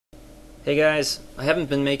Hey guys, I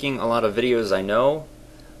haven't been making a lot of videos, I know.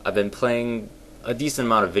 I've been playing a decent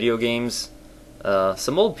amount of video games.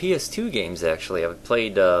 Some old PS2 games, actually. I've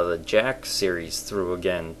played the Jack series through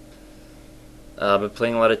again. I've been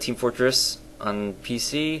playing a lot of Team Fortress on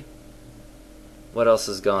PC. What else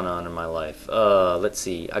has gone on in my life? Let's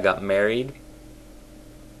see. I got married.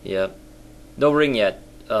 Yep. No ring yet.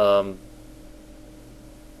 I'm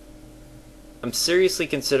seriously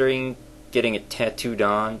considering getting it tattooed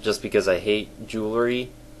on just because I hate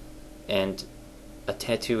jewelry, and a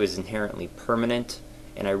tattoo is inherently permanent,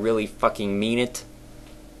 and I really fucking mean it.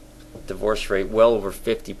 Divorce rate well over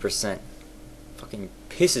 50%. Fucking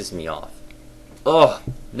pisses me off. Ugh,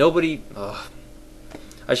 nobody. Ugh.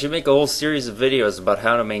 I should make a whole series of videos about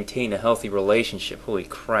how to maintain a healthy relationship. Holy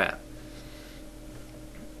crap.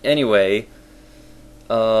 Anyway,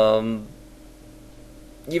 even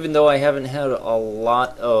though I haven't had a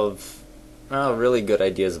lot of really good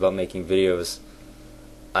ideas about making videos,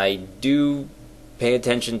 I do pay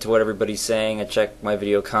attention to what everybody's saying. I check my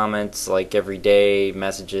video comments like every day,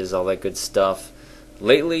 messages, all that good stuff.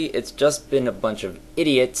 Lately, it's just been a bunch of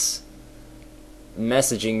idiots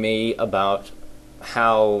messaging me about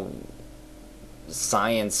how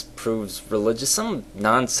science proves religious, some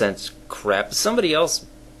nonsense crap. Somebody else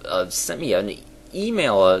sent me an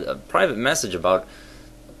email, a private message about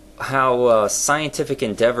how scientific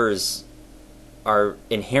endeavors are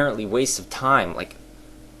inherently waste of time. Like,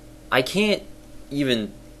 I can't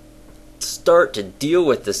even start to deal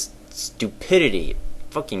with this stupidity. It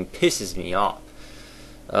fucking pisses me off.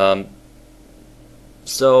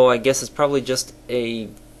 So I guess it's probably just the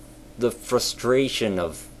frustration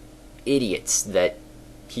of idiots that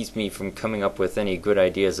keeps me from coming up with any good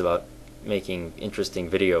ideas about making interesting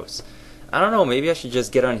videos. I don't know, maybe I should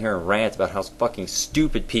just get on here and rant about how fucking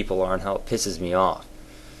stupid people are and how it pisses me off.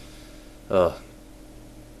 Ugh.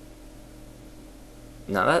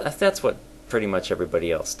 Now that's what pretty much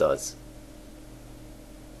everybody else does.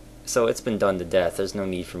 So it's been done to death. There's no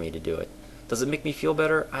need for me to do it. Does it make me feel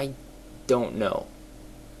better? I don't know.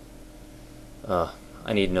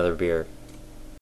 I need another beer.